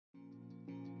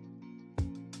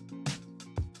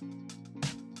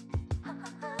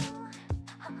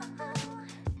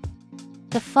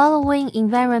The following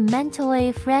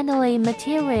environmentally friendly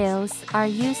materials are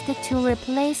used to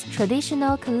replace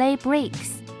traditional clay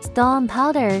bricks: stone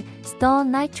powder,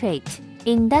 stone nitrate,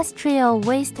 industrial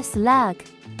waste slag,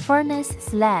 furnace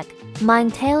slag,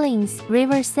 mine tailings,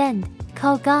 river sand,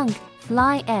 coal gunk,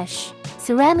 fly ash,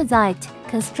 ceramizite,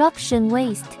 construction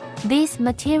waste. These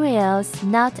materials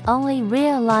not only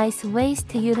realize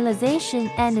waste utilization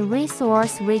and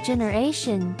resource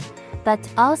regeneration, but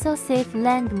also save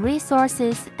land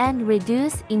resources and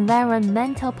reduce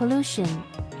environmental pollution.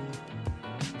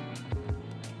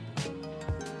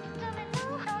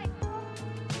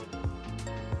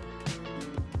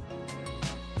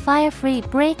 Fire-free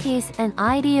brick is an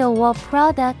ideal wall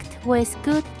product with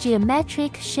good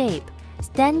geometric shape,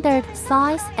 standard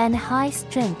size and high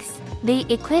strength. The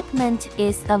equipment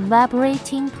is a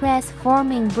vibrating press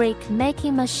forming brick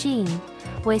making machine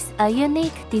with a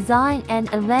unique design and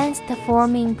advanced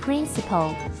forming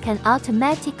principle, can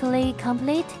automatically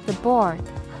complete the board,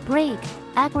 brick,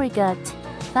 aggregate,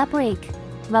 fabric,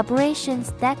 vibration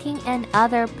stacking and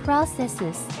other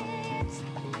processes.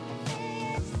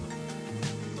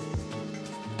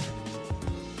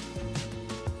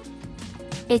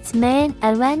 Its main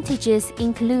advantages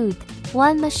include: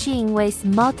 1 machine with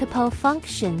multiple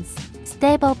functions,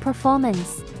 stable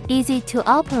performance, easy to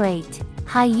operate,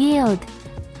 high yield.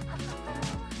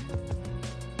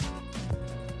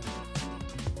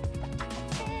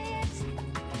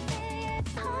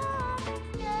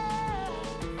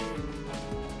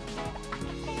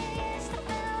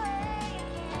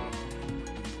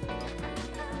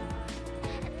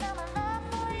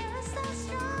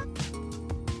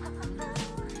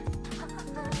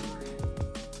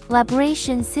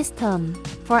 Vibration system.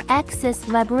 For excess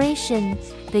vibration,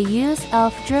 the use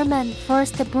of German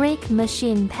first brick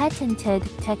machine patented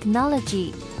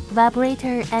technology,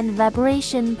 vibrator and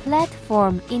vibration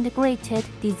platform integrated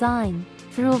design.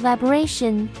 Through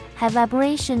vibration, high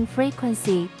vibration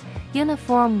frequency,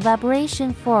 uniform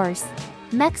vibration force,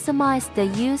 maximize the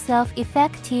use of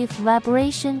effective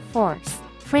vibration force,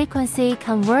 frequency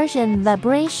conversion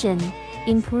vibration,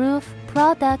 improve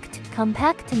product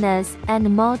compactness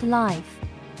and mold life.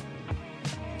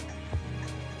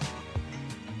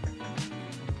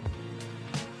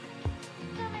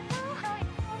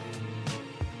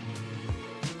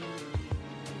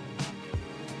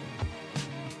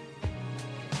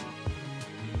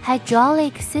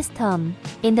 Hydraulic system.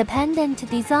 Independent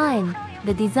design.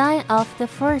 The design of the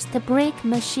first brick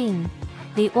machine.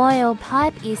 The oil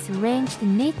pipe is arranged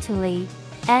neatly,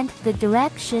 and the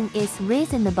direction is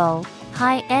reasonable.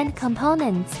 High-end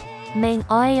components: main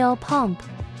oil pump,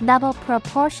 double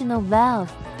proportional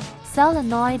valve,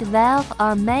 solenoid valve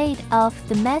are made of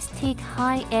domestic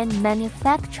high-end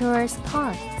manufacturers'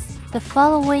 parts. The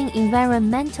following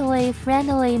environmentally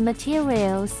friendly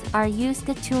materials are used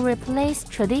to replace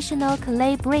traditional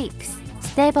clay bricks: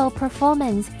 stable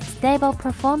performance,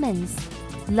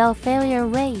 low failure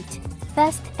rate,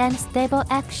 fast and stable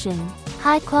action.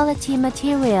 High-quality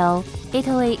material,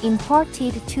 Italy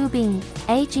imported tubing,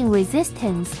 aging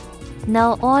resistance,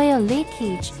 no oil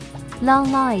leakage,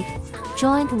 long life,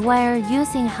 joint wire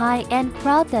using high-end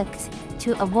products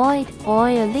to avoid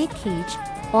oil leakage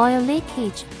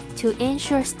to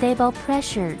ensure stable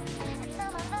pressure.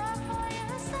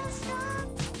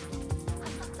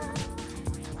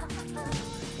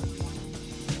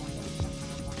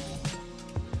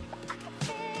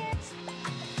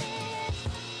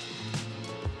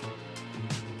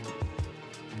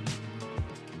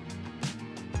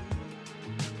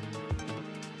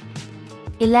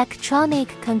 Electronic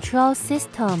control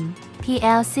system,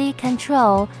 PLC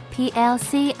control,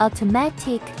 PLC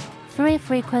automatic,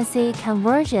 3-frequency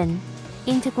conversion,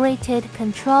 integrated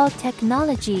control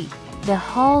technology, the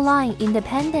whole line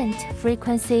independent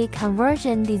frequency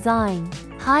conversion design.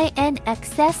 High-end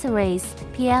accessories,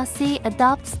 PLC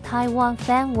adopts Taiwan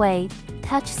fanway,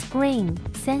 touchscreen,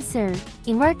 sensor,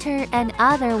 inverter and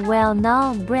other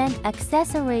well-known brand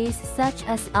accessories such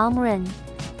as Omron,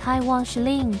 Taiwan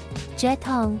Shilling,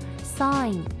 Jetong,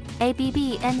 Sign,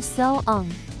 ABB and so on.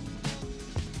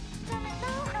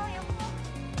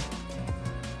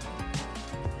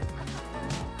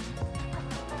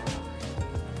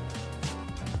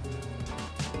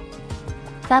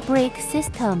 Fabric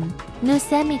system, new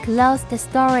semi-closed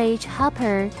storage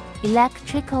hopper,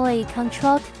 electrically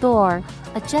controlled door,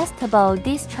 adjustable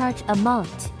discharge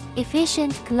amount,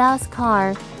 efficient closed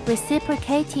car,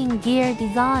 reciprocating gear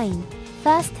design,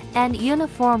 fast and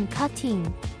uniform cutting.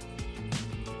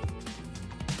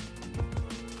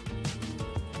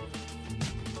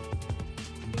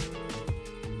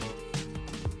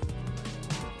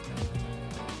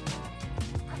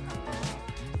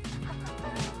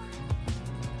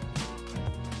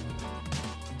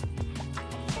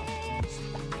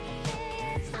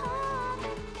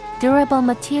 Durable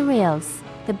materials.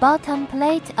 The bottom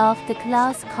plate of the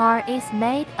class car is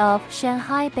made of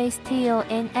Shanghai-based steel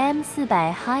and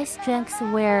M400 high-strength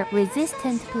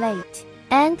wear-resistant plate,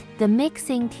 and the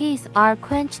mixing teeth are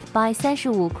quenched by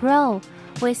 35 creux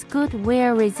with good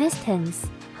wear resistance,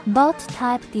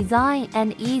 bolt-type design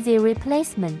and easy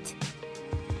replacement.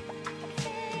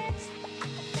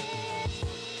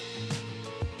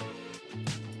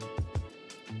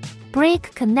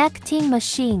 Brick connecting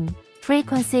machine.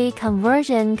 Frequency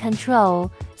conversion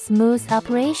control, smooth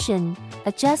operation,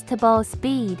 adjustable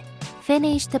speed,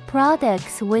 finished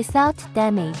products without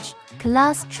damage,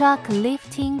 class truck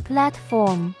lifting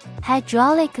platform,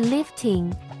 hydraulic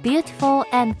lifting, beautiful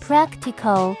and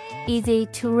practical, easy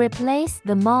to replace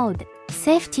the mold.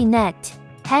 Safety net.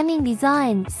 Hemming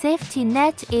design safety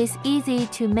net is easy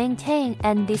to maintain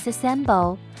and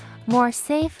disassemble, more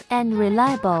safe and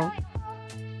reliable.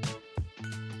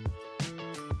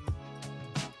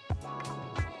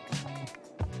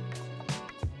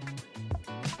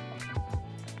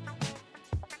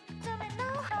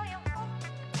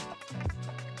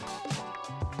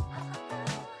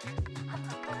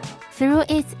 Through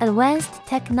its advanced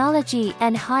technology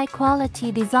and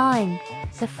high-quality design,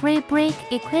 the free brick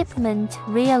equipment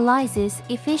realizes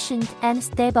efficient and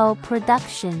stable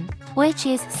production, which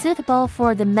is suitable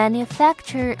for the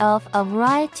manufacture of a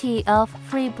variety of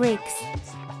free bricks.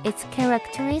 Its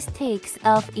characteristics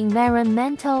of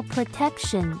environmental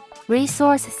protection,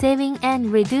 resource saving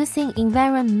and reducing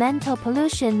environmental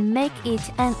pollution make it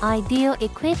an ideal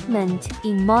equipment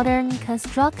in modern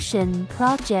construction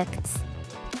projects.